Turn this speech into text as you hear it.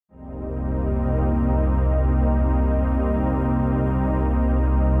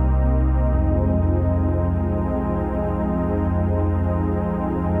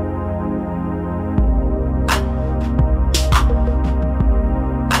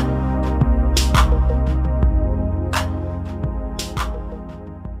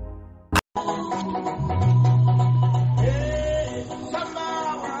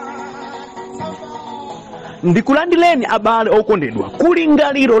ndikulandileni abale okondedwa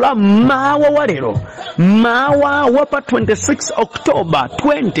kulingaliro la mawa wa lero, mawa wa pa 26 October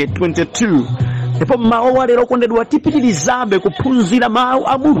 2022. Ndipo mawa wa lero okondedwa tipitirizabe kuphunzira mawu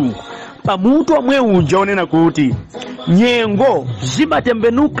a Mulungu pamutu omwe uja onena kuti nyengo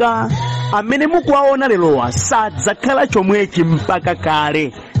zimatembenuka. Amene mukuwaona lerowa sadzakhala chomwechi mpaka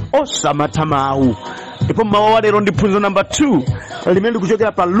kale, osamatha mawu. Ndipo mawu wa lero ndi phunziro number 2 limene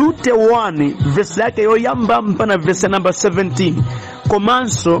likuchokera pa Rute 1 verse yake yoyamba mpaka verse number 17,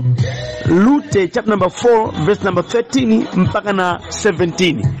 komanso Rute chapter number 4 verse number 13 mpaka na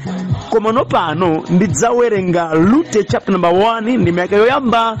 17. Koma pano ndidzawerenga Rute chapter number 1 ndi yake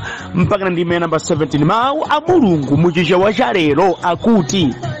yoyamba mpaka ndi number 17. Mawu a Mulungu muchichewa cha lero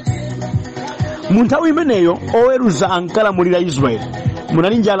akuti, mu nthawi imeneyo oweruza ankalamulira Israeli.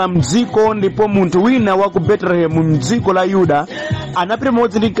 Munali njala mdziko, ndipo munthu wina wa ku Betelehemu mdziko la Yuda anapita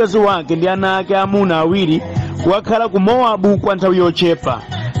pamodzi ndi mkazi wake ndi ana ake amuna awiri kukakhala ku Mowabu kwa nthawi yochepa.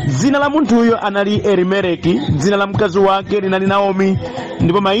 Dzina la munthuyo anali Elimeleki, dzina la mkazi wake linali Naomi,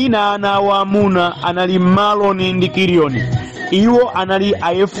 ndipo mayina a ana awo amuna anali Maloni ndi Kilioni. Iwo anali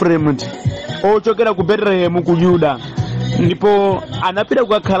Aefraimu ochokera ku Betelehemu ku Yuda, ndipo anapita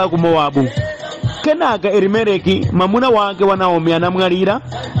kukakhala ku Mowabu. Kenaka Elimeleki mwamuna wake wa Naomi anamwalira,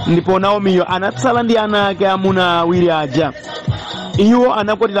 ndipo Naomiyo anatsala ndi ana ake amuna awiri aja. Iwo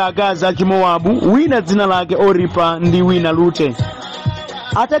anakwatira akazi a Chimowabu, wina dzina lake Oripa ndi wina Rute.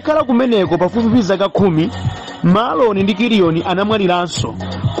 Atakhala kumeneko pafupifupi zaka 10, Maloni ndi Kilioni anamwaliranso,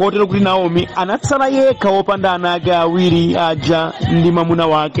 kotero kuti Naomi anatsala yekha wopanda ana ake awiri aja ndi mwamuna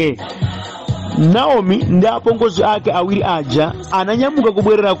wake. Naomi ndi apongozi ake awiri aja ananyamuka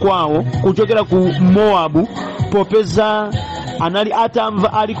kubwerera kwawo kuchokera ku Mowabu, popeza anali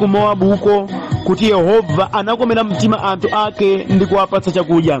atamva ali ku Mowabu uko kuti Yehova anakomera mtima anthu ake ndi kuwapatsa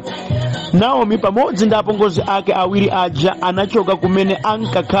chakudya. Naomi pamodzi ndi apongozi ake awiri aja anachoka kumene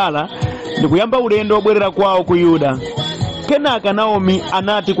ankakhala ndi kuyamba ulendo wobwerera kwawo ku Yuda. Kenaka Naomi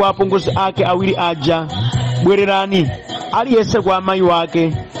anati kwa apongozi ake awiri aja, bwererani aliyense kwa amayi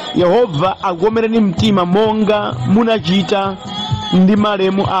wake. Yehova akukomereni mtima monga munachita ndi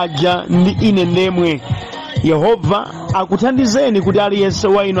malemu aja ndi ine ndemwe. Yehova akuthandizeni kuti aliyense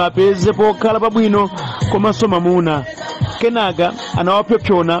wa inu apeze pokhala pabwino komanso mamuna. Kenaka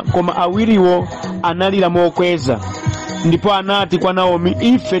anawapsompsona, koma awiriwo analira mokweza. Ndipo anati kwa Naomi,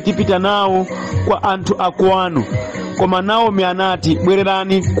 ife tipita nawo kwa anthu akwanu. Koma Naomi anati,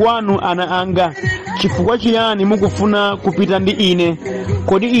 bwererani kwanu ana anga. Chifukwa chiyani mukufuna kupita ndi ine?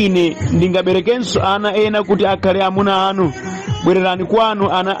 Kodi ine ndingaberekenso ana ena kuti akhale amuna anu? Bwererani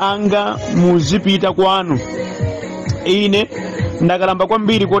kwanu ana anga, muzipita kwanu. Ine ndakalamba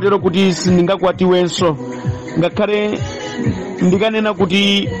kwambiri kotero kuti sindingakwatiwenso, ngakhale ndikanena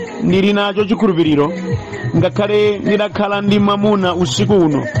kuti ndili nacho chikhulupiriro, ngakhale ndidakhala ndi mwamuna usiku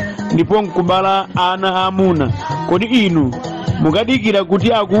uno ndipo nkubala ana amuna. Kodi inu mukadikira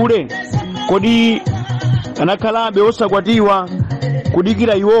kuti akule? Kodi anakhalabe osakwatiwa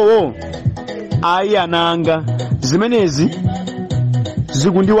kudikira iwowo? Ayi ananga, zimenezi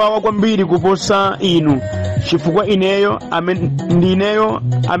zikundiwawa kwambiri kuposa inu, chifukwa ndineyo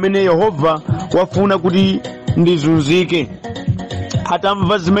amene Yehova wafuna kuti ndizunzike.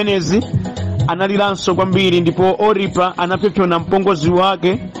 Atamva zimenezi analiranso kwambiri, ndipo Oripa anapsompsona mpongozi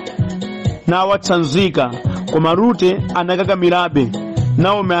wake nawatsanzika, koma Rute anakakamirabe.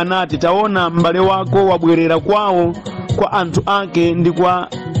 Naomi anati, taona m'bale wako wabwerera kwawo kwa anthu ake ndi kwa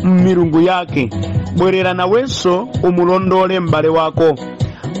milungu yake. Bwerera nawenso umulondole m'bale wako.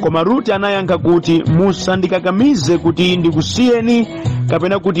 Koma Rute anayankha kuti, musandikakamize kuti ndikusiyeni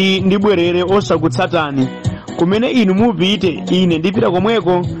kapena kuti ndibwerere osakutsatani. Kumene inu mupite ine ndipita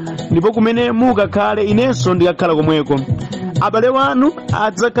komweko, ndipo kumene mukakhale inenso ndikakhala komweko. Abale wanu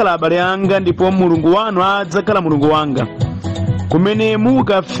adzakhala abale anga, ndipo Mulungu wanu adzakhala Mulungu wanga. Kumene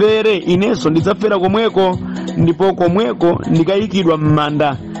mukafere inenso ndidzafera komweko, ndipo komweko ndikayikidwa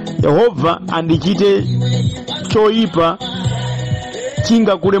m'manda. Yehova andichite choyipa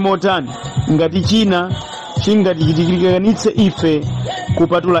chingakule motani, ngati china chingatichitikiranitse ife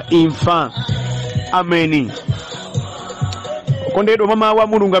kupatula imfa. Ameni. Okondedwa mawu a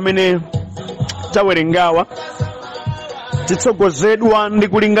Mulungu amene tawerengawa titsogozedwa ndi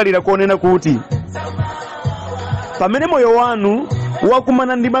kulingalira konena kuti pamene moyo wanu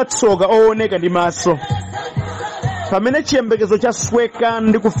wakumana ndi matsoka ooneka ndi maso, pamene chiyembekezo chasweka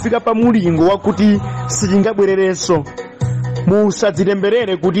ndi kufika pa mulingo wakuti sichingabwererenso,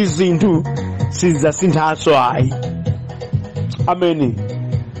 musadzitemberere kuti zinthu sizidzasinthanso ayi. Ameni.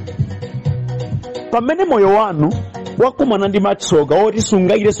 Pamene moyo wanu wakumana ndi matsoka oti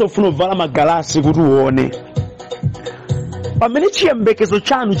sungayire sofuna vala magalasi kuti uone, pamene chiyembekezo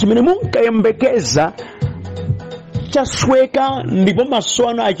chanu chimene munkayembekeza chasweka, ndipo maso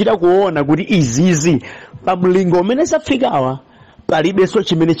anu achita kuona kuti izizi pa mlingo umene zafikawa palibenso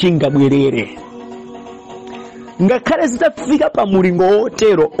chimene chingabwerere. Ngakhale zitafika pa mulingo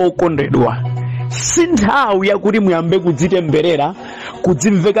wotero okondedwa, si nthawi yakuti muyambe kudzitemberera,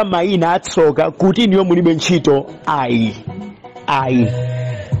 kudzimveka mayina atsoka kuti niyo mulibe ntchito. Ayi.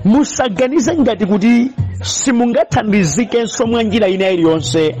 Musaganize ngati kuti simungathandizikenso mwa njira ina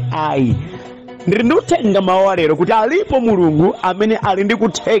iliyonse. Ayi. Ndikutenga mawu lero kuti alipo Mulungu amene ali ndi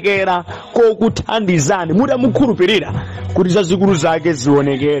kuthekera kokuthandizani mutamukhulupirira kuti zazikulu zake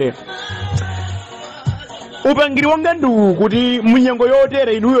zionekere. Upangiri wanga ndi kuti munyengo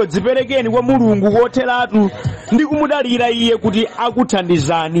yotere inuyo dziperekeni kwa Mulungu kotheratu ndi kumudalira iye kuti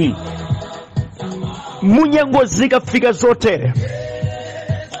akuthandizani. Munyengo zikafika zotere,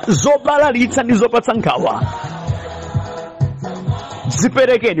 zobalalitsa ndi zopatsa nkhawa,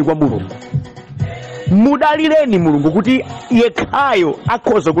 dziperekeni kwa Mulungu. Mudalireni Mulungu kuti yekhayo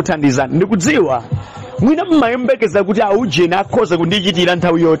akhoza kuthandizani. Ndikudziwa mwina mmayembekeza kuti aujeni akhoza kundichitira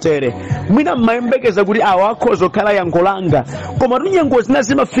nthawi yotere, mwina mmayembekeza kuti awa akhoza kukhala yankho langa, koma tunyengo zina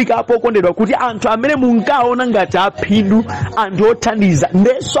zimafika apo okondedwa kuti anthu amene munkaona ngati aphindu, anthu othandiza,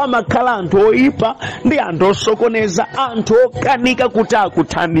 ndenso amakhala anthu oyipa ndi anthu osokoneza, anthu okanika kuti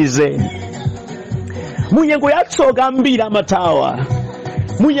akuthandizeni. Munyengo yatsoka ambiri amathawa,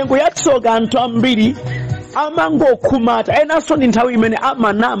 munyengo yatsoka anthu ambiri amangokhumata, enanso ndi nthawi imene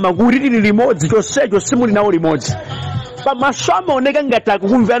amanama kuti tili limodzi, chonsecho simuli nawo limodzi. Pamaso amaoneka ngati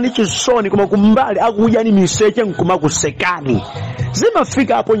akukumverani chisoni, koma kumbali akukudyani miseche nkumakusekani.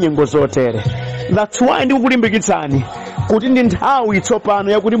 Zimafika apo nyengo zotere. That's why ndikukulimbikitsani kuti ndi nthawi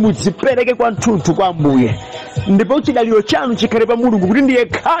tsopano yakuti mudzipereke kwathunthu kwa Ambuye, ndipo chidaliro chanu chikhale pa Mulungu kuti ndiye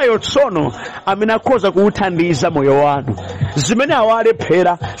yekhayo tsono amene akhoza kuwuthandiza moyo wanu. Zimene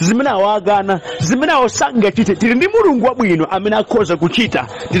awalephera, zimene awakana, zimene awasangachite, tili ndi Mulungu wabwino amene akhoza kuchita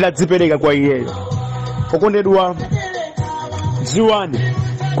titadzipereka kwa iyeyo. Okondedwa, dziwani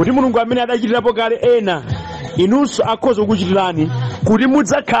kuti Mulungu amene adachitirapo kale ena, inunso akhoza kukuchitirani kuti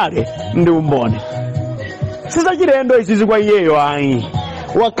mudzakhale ndi umboni. Sizachilendo izizi kwa iyeyo. Ayi,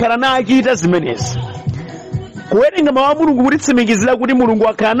 wakhala nachita zimenezi. Kuwerenga mawu a Mulungu kutitsimikizira kuti Mulungu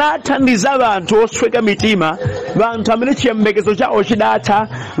wakhala nathandiza anthu osweka mitima, anthu amene chiyembekezo chawo chidatha,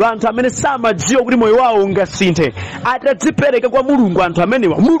 anthu amene samadziwa kuti moyo wawo ungasinthe. Atadzipereka kwa Mulungu anthu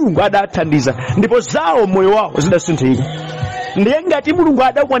amenewa, Mulungu adathandiza ndipo zawo moyo wawo zidasinthika. Ndiye ngati Mulungu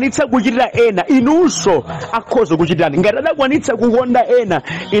adakwanitsa kuchitira ena, inunso akhoza kuchitirani. Ngati adakwanitsa kukonda ena,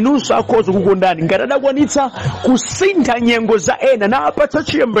 inunso akhoza kukondani. Ngati adakwanitsa kusintha nyengo za ena na apatsa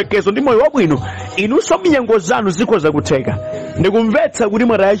chiyembekezo ndi moyo wabwino, inunso minyengo zanu zikhoza kutheka. Ndikumvetsa kuti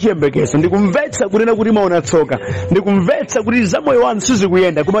mwataya chiyembekezo, ndikumvetsa kunena kuti mwaona tsoka, ndikumvetsa kuti za moyo wanu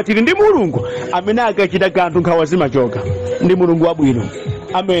sizikuyenda, koma tili ndi Mulungu amene akachita kanthu nkhawa zimachoka. Ndi Mulungu wabwino.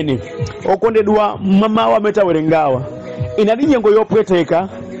 Ameni. Okondedwa, mamawa amene tawerengawa, inali nyengo yopweteka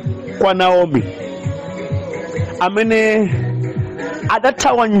kwa Naomi amene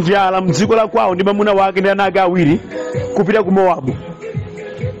adathawa njala mdziko la kwawo ndi mwamuna wake ndi ana ake awiri kupita ku Mowabu.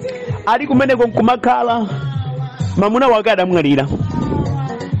 Ali kumeneko nkumakhala, mwamuna wake adamwalira,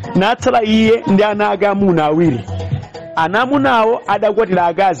 natsala iye ndi ana ake amuna awiri. Ana amunawo adakwatira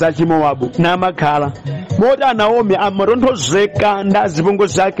akazi a Chimowabu namakhala. Mota Naomi amatonthozeka ndi azipongo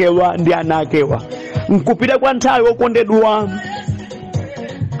zakewa ndi ana akewa. Nkupita kwa nthawi okondedwa,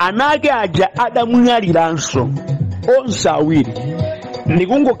 ana ake aja adamwaliranso onse awiri,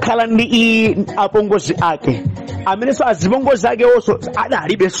 ndikungokhala ndi apongozi ake amenenso azipongozi ake onso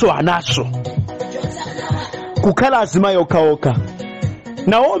adalibenso anaso, kukhala azimayi okhaokha.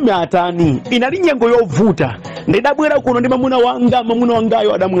 Naomi atani, inali nyengo yovuta. Ndidabwera kuno ndi mwamuna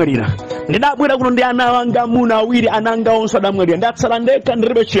wangayo adamwalira. Ndidabwera kuno ndi ana wanga amuna awiri, ana anga onse adamwalira. Ndatsala ndekha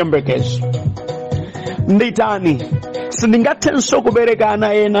ndilibe chiyembekezo. Nditani, sindingathenso kubereka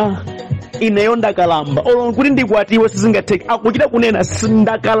ana ena, ineyo ndakalamba. Olo kuti ndikwatiwe sizingatheke. Akuchita kunena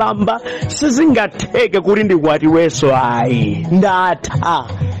sindakalamba, sizingatheke kuti ndikwatiwenso. Ayi, ndatha.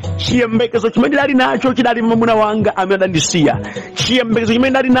 Chiyembekezo chimene ndali nacho chidali mwamuna wanga amene adandisiya. Chiyembekezo chimene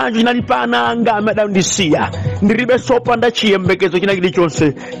ndali nacho chinali pa ana anga amene adandisiya. Ndilibe sopanda chiyembekezo china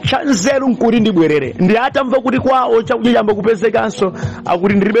chilichonse. Cha nzeru nkuti ndibwerere. Ndi atamva kuti kwawo chakudya chamba kupezekanso,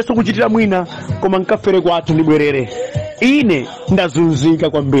 akuti ndilibenso kuchitira mwina, koma nkafere kwathu ndibwerere. Ine ndazunzika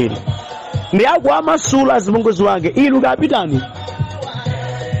kwambiri. Ndi akuamasula azipongozi wake, inu kapitani,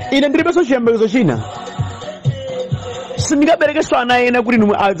 ine ndilibenso chiyembekezo china. Sindingaberekenso ana ena kuti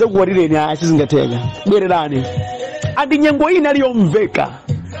inu adzakuwatireni. Sizingatheka. Bwererani. Andi nyengo ina aliyomveka.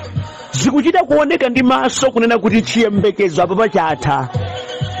 zikuchita kuoneka ndi maso kunena kuti chiyembekezo apa pachatha.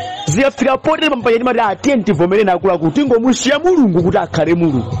 Ziyafika poti pampaya ndi mati atiye ntivomereni akuluakulu tingomusiya Mulungu kuti akhale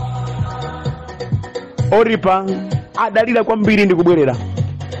Mulungu. Oripa adalira kwambiri ndi kubwerera,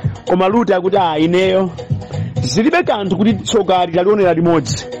 koma Rute akuti ineyo zilibe kanthu kuti tsoka talionera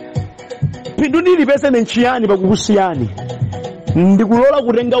limodzi. Phindu ndilipeze nchiyani pakukusiyani, ndikulola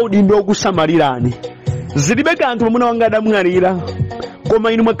kutenga udindo wokusamalirani. Zilibe kanthu mwamuna wanga adamwalira,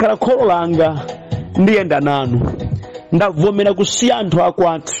 koma inu mwakhala kholo langa, ndiyenda nanu. Ndavomera kusiya anthu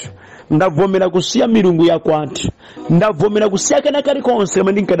akwathu, ndavomera kusiya milungu yakwathu, ndavomera kusiya kena kalikonse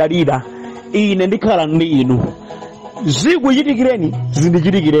kamene ndinkadalira. Ine ndikhala ndi inu. Zikuchitikireni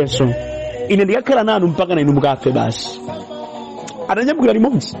zindichitikirenso. Ine ndikakhala nanu mpaka na inu mukafe basi. Atanyamukira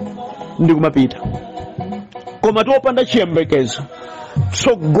limodzi ndikumapita. Koma tiopanda chiyembekezo,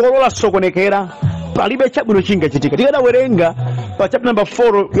 tsogolo lasokonekera, palibe chabwino chingachitika. Tikadawerenga pa chapter number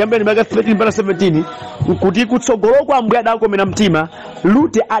 4 kuyambira mpaka 13 mpaka 17 kuti kutsogolo kwa Ambuye adakomera mtima.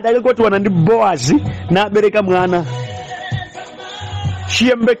 Rute adalekwatiwana ndi Boazi na abereka mwana.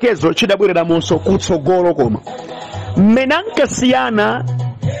 Chiyembekezo chidabwerera monso kutsogolo koma. Mmene ankasiyana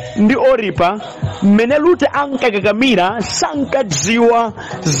ndi Oripa, mmene Rute ankakakamira sankadziwa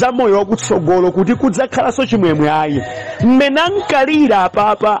za moyo wakutsogolo kuti kudzakhalanso chimwemwe ayi. Mmene ankalira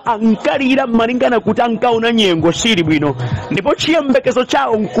papa ankalira malingana kuti ankaona nyengo sili bwino, ndipo chiyembekezo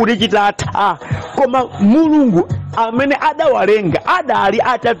chawo nkuti chitatha. Koma Mulungu amene adawalenga adali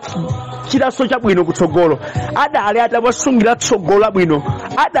atachitanso chabwino kutsogolo, adali atawasungira tsogolo labwino,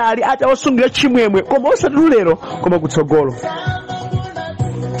 adali atawasungira chimwemwe, koma osati lero koma kutsogolo.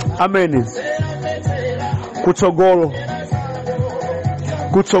 Amen.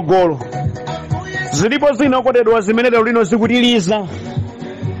 Kutsogolo. Zilipo zina okondedwa zimene lero lino zikutiliza,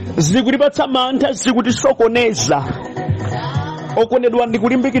 zikutipatsa mantha, zikutisokoneza. Okondedwa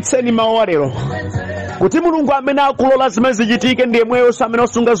ndikulimbikitseni mawu lero kuti Mulungu amene akulola zimene zichitike ndiye mweyonso amene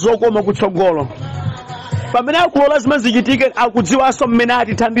osunga zokoma kutsogolo. Pamene akulola zimene zichitike akudziwanso mmene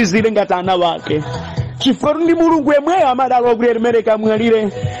atithandizire ngati ana wake. Chifukwa ndi Mulungu yemweyo amadalola kuti Elimeleki amwalire,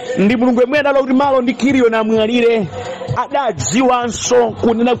 ndi Mulungu yemweyo adalola kuti Malo ndi Kiliyoni amwalire. Adadziwanso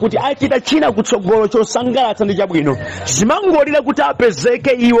kunena kuti achita china kutsogolo chosangalatsa ndi chabwino. Zimangolira kuti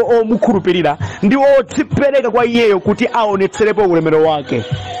apezeke iwo omukhulupirira ndi odzipereka kwa iyeyo kuti aonetserepo ulemerero wake.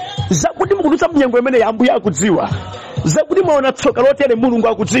 Zakuti mukudutsa mnyengo imeneyi Ambuye akudziwa. Zakuti mwaona tsoka lotere Mulungu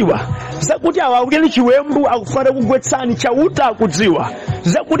akudziwa. Zakuti awawukeni chiwembu akufana kugwetsani chauta akudziwa.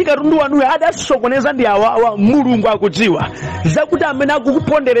 Zakuti katundu wanuyo adasokoneza ndi awawa Mulungu akudziwa. Zakuti amene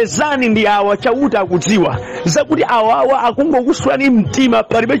akukuponderezani ndi awa chauta akudziwa. Zakuti awawa akungokuswani mtima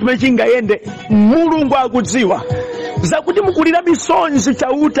palibe chimene chingayende Mulungu akudziwa. Zakuti mukulira misonzi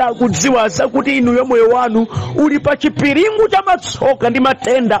chauta akudziwa. Zakuti inuyo moyo wanu uli pa chipiringu cha matsoka ndi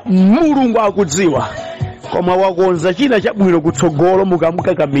matenda Mulungu akudziwa. Koma wakonza china chabwino kutsogolo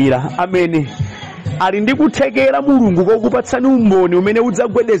mukamukakamira. Amen. Ali ndi kuthekera Mulungu kokupatsani umboni umene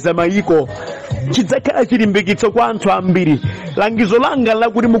udzagwedeza mayiko. Chidzakhala chilimbikitso kwa anthu ambiri. Langizo langa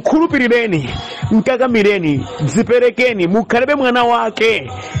lakuti mukhulupirireni, mkakamireni, dziperekeni, mukhalebe mwana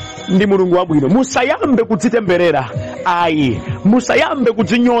wake ndi Mulungu wabwino. Musayambe kudzitemberera ayi, musayambe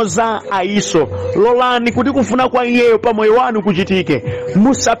kudzinyoza ayiso. Lolani kuti kufuna kwa iyeyo pa moyo wanu kuchitike.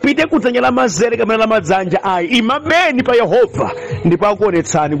 Musapite kudzanyala mazere kapena la madzanja ayi. Imabeni pa Yehova ndipo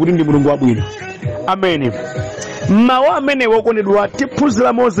akuonetsani kuti ndi Mulungu wabwino. Amen. Mawu amenewo okondedwa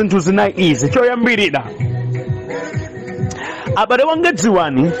tiphunziramo zinthu zinayi izi. Choyambirira, abale wanga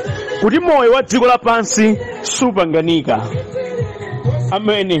dziwani kuti moyo wa dziko lapansi supanganika.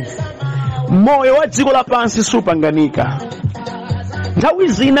 Amen. Moyo wa dziko lapansi supanganika. Nthawi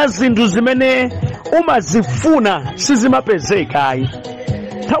zina zinthu zimene umazifuna sizimapezeka ayi.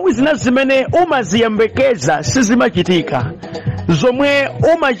 Nthawi zina zimene umaziyembekeza sizimachitika. Zomwe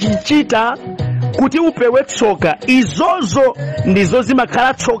umachichita kuti upewe tsoka, izozo ndizo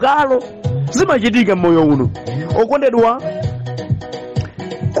zimakhala tsokalo, zimachitika mmoyo uno. Okondedwa,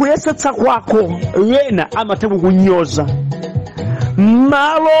 kuyesetsa kwako yena amatha kukunyoza.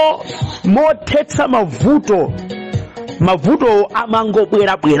 Malo mothetsa mavuto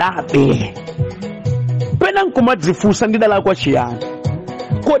amangobwerabwerabe. Pena nkumadzifunsa ndidala kwa chiyani.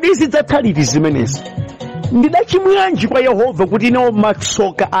 Kodi zidzathaliti zimenezi? Ndidachimwanji kwa Yehova kuti ino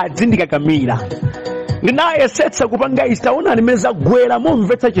matsoka adzindikakamira? Ndinayesetsa kupanga izi, taonani mmene zagwera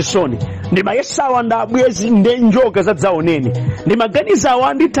momvetsa chisoni. Ndimayesawa ndabwezi ndi njoka zadzaoneni. Ndimaganizawo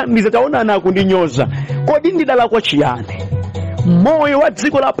andithandiza, taonani akundinyoza. Kodi ndidala kwa chiyani? Moyo wa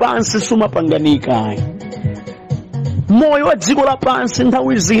dziko lapansi sumapanganika. Moyo wa dziko lapansi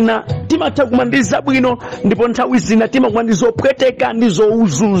nthawi zina timatha kumandiza bwino ndipo nthawi zina timakuwa ndi zopweteka ndi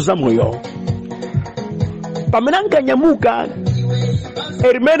zowuzunza moyo. Pamene ankanyamuka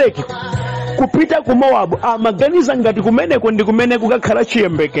Elimeleki kupita ku Mowabu amaganiza ngati kumeneko ndi kumene kukakhala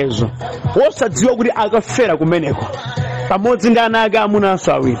chiyembekezo, wosadziwa kuti akafera kumeneko pamodzi ndi ana ake amuna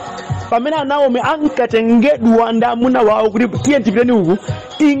awiri. Pamene Naomi ankatengedwa ndi amuna wawo kuti tiye tipiteni uku,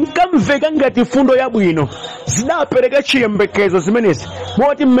 inkamveka ngati fundo yabwino, zidapereka chiyembekezo zimenezi.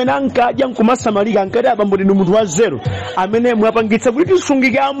 Moti mmene ankadya nkumasamalika ankati abambo ndi munthu wa zero amene mwapangitsa kuti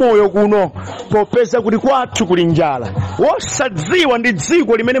tisungike amoyo kuno popeza kuti kwathu kuli njala. Wosadziwa ndi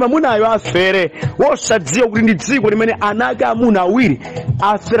dziko limene mamunayo afere, wosadziwa kuti ndi dziko limene ana ake amuna awiri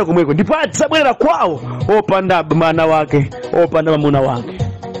afera komweko, ndipo adzabwerera kwawo opanda mwana wake, opanda mamuna wake.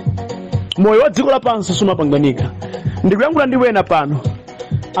 Moyo wa dziko lapansi sumapanganika. Ndikuyankhula ndi wena pano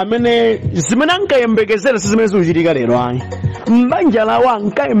amene zimene ankayembekezera si zimene zikuchitika lero ayi. M'banja lawo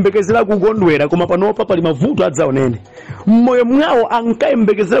ankayembekezera kukondwera koma panopa pali mavuto adzaonene. Mmoyo mwawo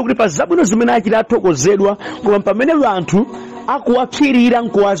ankayembekezera kuti pa zabwino zimene achita athokozedwa koma pamene anthu akuwapsirira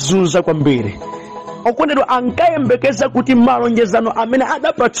nkuwazunza kwambiri. Okondedwa ankayembekeza kuti malonjezano amene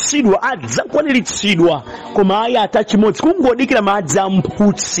adapatsidwa adzakwaniritsidwa koma ayi atachimodzi kungodikira madzi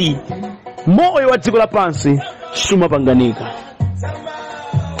amphutsi. Moyo wa dziko lapansi sumapanganika.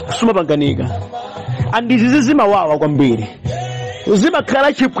 Andizizi zimawawa kwambiri,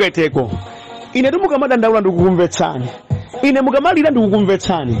 zimakhala chipweteko. Ine mukamadandawula ndikukumvetsani, ine mukamalira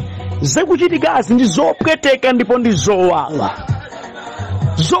ndikukumvetsani. Zikuchitikazi ndi zopweteka ndipo ndi zowawa,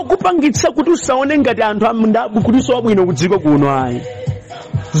 zokupangitsa kuti usaone ngati anthu amndabu kuti sobwino kudziko kuno ayi,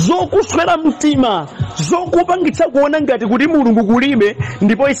 zokuswera mtima, zokupangitsa kuona ngati kuti Mulungu kulibe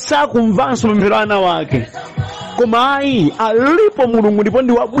ndipo isakumvanso mapemphero ana wake. Koma ayi, alipo Mulungu ndipo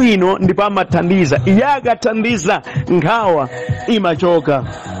ndi wabwino ndipo amathandiza. Iye akathandiza nkhawa imachoka.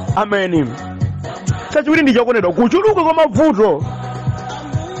 Amen. Chachiwiri ndi chokondedwa, kuchuluka kwa mavuto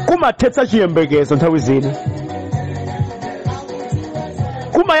kumathetsa chiyembekezo nthawi zina.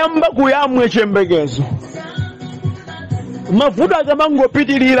 Kumayamba kuyamwe chiyembekezo. Mavuto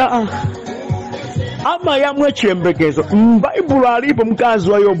akamangopitirira amayamwe chiyembekezo. M'Baibulo alipo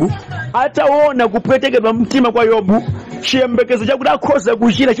mkazi wa Yobu ataona kupwetekedwa mtima kwa Yobu, chiyembekezo chakuti akhoza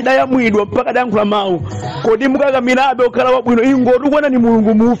kuchira chidayamwidwa mpaka adayankhula mawu. Kodi mukakamirabe okhala wabwino ingoti ukuona ni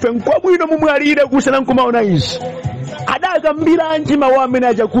Mulungu mufe nkwabwino mumwalire kusana nkumaona izi. Adakambiranji mawu amene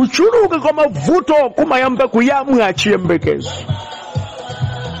aja kuchuluka kwa mavuto kumayamba kuyamwa chiyembekezo.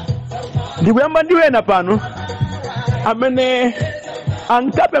 Ndikuyamba ndiwena pano amene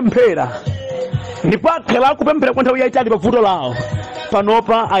ankapemphera ndipo akhala akupemphera kwa nthawi yayitali pa vuto lawo,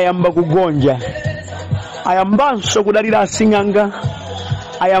 panopa ayamba kugonja, ayambanso kudalira asing'anga,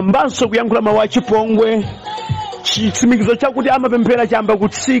 ayambanso kuyankhula mawu achipongwe. Chitsimikizo chakuti amapemphera chamba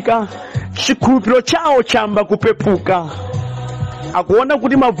kutsika, chikhulupiriro chawo chamba kupepuka. Akuona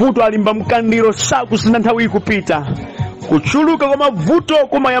kuti mavuto alimba mkandiro sakusina nthawi ikupita. Kuchuluka kwa mavuto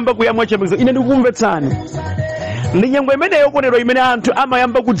kumayamba kuyamwa chiyembekezo. Ine ndikukumvetsani, ndi nyengo imeneyo okondedwa imene anthu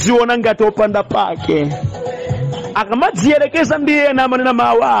amayamba kudziona ngati opanda pake. Akamadziyelekeza ndi ena amanena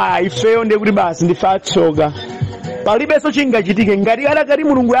mawu, ifeyo ndiye kuti basi ndife atsoka, palibenso chingachitike. Ngati adakati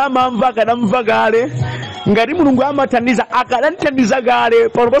Mulungu amamva akadamva kale, ngati Mulungu amathandiza akadandithandiza kale,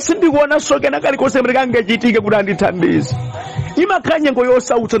 panoponso ndikuonanso kena kalikonse kamene kangachitike kuti andithandize. Imakhala nyengo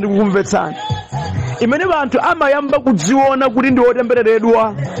yosautsa. Ndikukumvetsani, imene anthu amayamba kudziona kuti ndi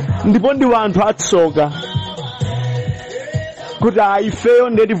otembereredwa ndipo ndi anthu atsoka, kuti ifeyo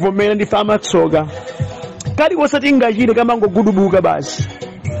ndiye tivomera ndife amatsoka. Kalikonse tingachite kamangogudubuka basi,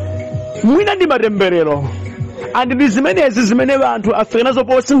 mwina ndi matemberero. Andi ndi zimenezi zimene anthu afika nazo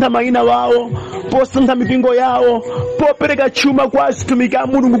posintha mayina wawo, posintha mipingo yawo, popereka chuma kwa atumiki a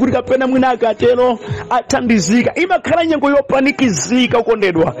Mulungu kuti kapena mwina akatero athandizika. Imakhala nyengo yopanikizika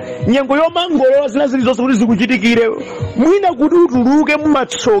okondedwa, nyengo yomangolola zina zilizonse kuti zikuchitikire, mwina kuti utuluke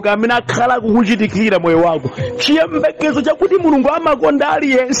mumatsoka amene akhala kukuchitikira moyo wako. Chiyembekezo chakuti Mulungu amakonda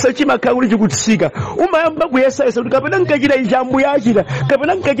aliyense chimakhala kuti chikutsika. Umayamba kuyesayesa kuti kapena nkachita ichi Ambuye achita,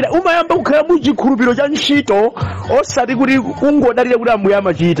 kapena nkachita. Umayamba kukhala muchikhulupiriro cha ntchito osati kuti ungodalira kuti Ambuye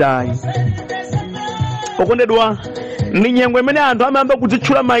amachita. Okondedwa, ndi nyengo imene anthu amayamba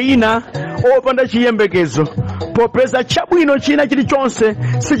kudzitchula mayina opanda chiyembekezo, popeza chabwino china chilichonse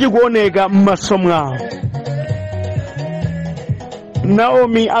sichikuoneka m'maso mwawo.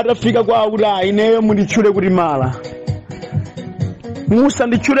 Naomi atafika kwa kuti ineyo munditchule kuti Mara,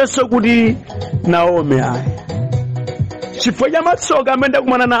 musanditchulenso kuti Naomi chifukwa cha matsoka amene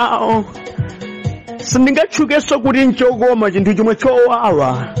ndakumana nawo. Sindingatchukenso kuti nchokoma, chinthu chomwe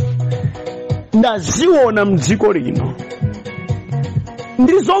chowawa ndaziona mdziko lino.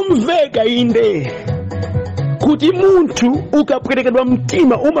 ndizomveka inde kuti munthu ukapwerekedwa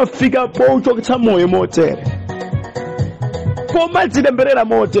mtima umafika pochoketsa moyo motere, pomadzidemberera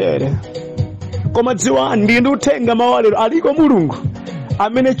motere. Koma dziwani ndi uthenga mawa lero, aliko Mulungu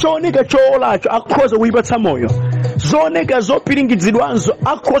amene chooneka choolacho akhoza kuyipatsa moyo, zooneka zopiringidzidwanso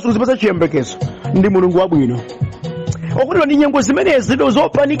akhoza kuzipatsa chiyembekezo. Ndi Mulungu wabwino. Okutero ndi nyengo zimenezi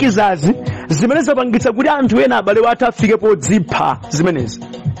zopanikizazi zimene zapangitsa kuti anthu ena abale wathu afike podzipha zimenezi.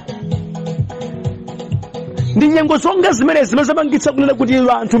 Ndi nyengo zonga zimenezi zimene zapangitsa kunena kuti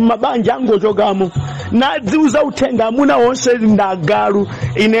anthu m'mabanja angochokamo nadziuza uthenga amuna onse ndagalu,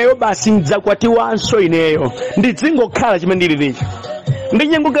 ineyo basi ndidzakwatiwanso ineyo ndidzingokhala chimene ndili licho. Ndi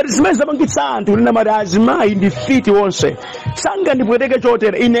nyengo ngati zimene zapangitsa anthu kunena mati azimayi ndi fiti wonse sanga ndipweteke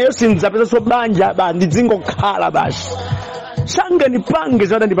chotere, ineyo sindidzapezanso banja basi ndidzingokhala basi, sanga ndipange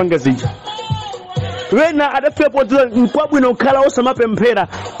zimene ndipanga zija. Wena adafika podziwa nkwabwino kukhala osamapemphera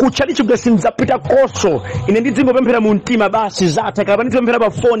kutchalichi kuti sindidzapita koso, ine ndidzingopemphera mu mtima basi zatha, kapena ndizipemphera pa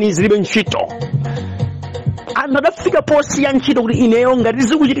foni zilibe ntchito. Anthu adafika posiya ntchito kuti ineyo ngati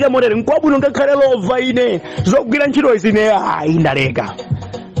zikuchitika motere nkwabwino ngakhale lova ine zogwira ntchito izi ineyo ayi ndaleka.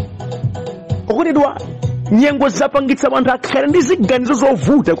 Okutidwa nyengo zapangitsa anthu akhale ndi ziganizo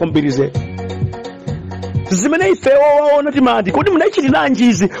zovuta kwambiri zimene ifeyo waona timati kuti mudachitiranji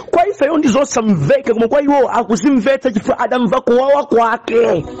izi, kwa ifeyo ndi zosamveka, koma kwa iwo akuzimvetsa chifukwa adamva kuwawa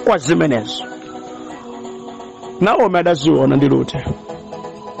kwake kwa zimenezo. Naomi adaziona ndi Rute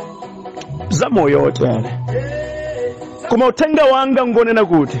za moyo otere. Koma uthenga wanga ngonena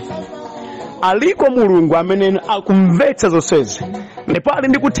kuti aliko Mulungu amene akumvetsa zonsezi, ndipo ali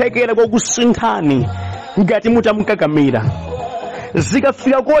ndi kuthekera kwakusinthani ngati mutamukakamira.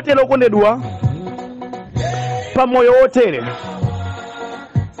 Zikafika kotero okondedwa pa moyo otere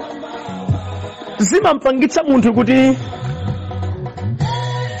zimampangitsa munthu kuti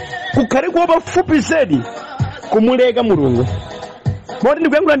kukhale kuopa fupi zedi kumuleka Mulungu. Moti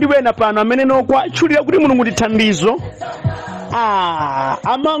ndikuyankhula ndi wena pano amene nokwatchulira kuti Mulungu ndi thandizo,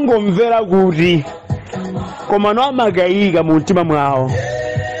 amangomvera kuti koma no amakayika mu mtima mwawo,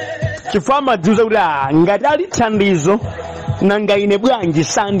 chifukwa amadziuza kuti ngati ali thandizo nanga ine bwanji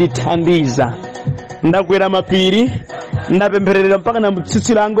sandithandiza. Ndakwera mapiri, ndapempherera mpaka na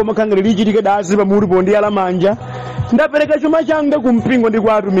mtsitsi langa omakhala lichitike dazi pamutu pondiyala manja, ndapereka chuma changa kumpingo ndi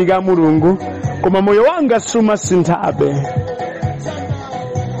kwa atumiki a Mulungu, koma moyo wanga sumasinthabe.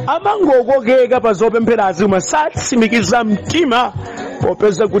 Amangokokeka pa zopempherazi koma satsimikiza mtima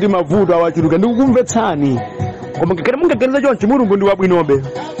popeza kuti mavuto awachuluka. Ndikukumvetsani, koma ngakhale mungaganiza chonchi Mulungu ndi wabwinobe.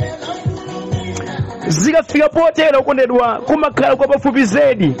 Zikafika potero okondedwa kumakhala kwa pafupi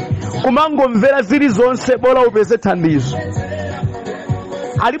zedi kumangomvera zilizonse bola upeze thandizo.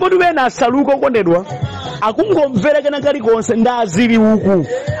 Alipo wena asaluka okondedwa akungomvera kena kalikonse ndazili uku,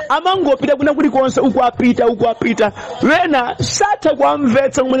 amangopita kuna kulikonse uku apita. Wena satha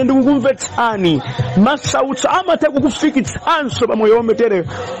kuamvetsa kumene ndikukumvetsani, masautso amatha kukufikitsanso pa moyo wometere.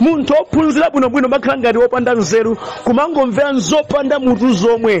 Munthu ophunzira bwinobwino makhala ngati wopanda nzeru kumangomvera nzopanda mutu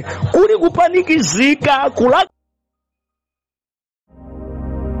zomwe, kuli kupanikizika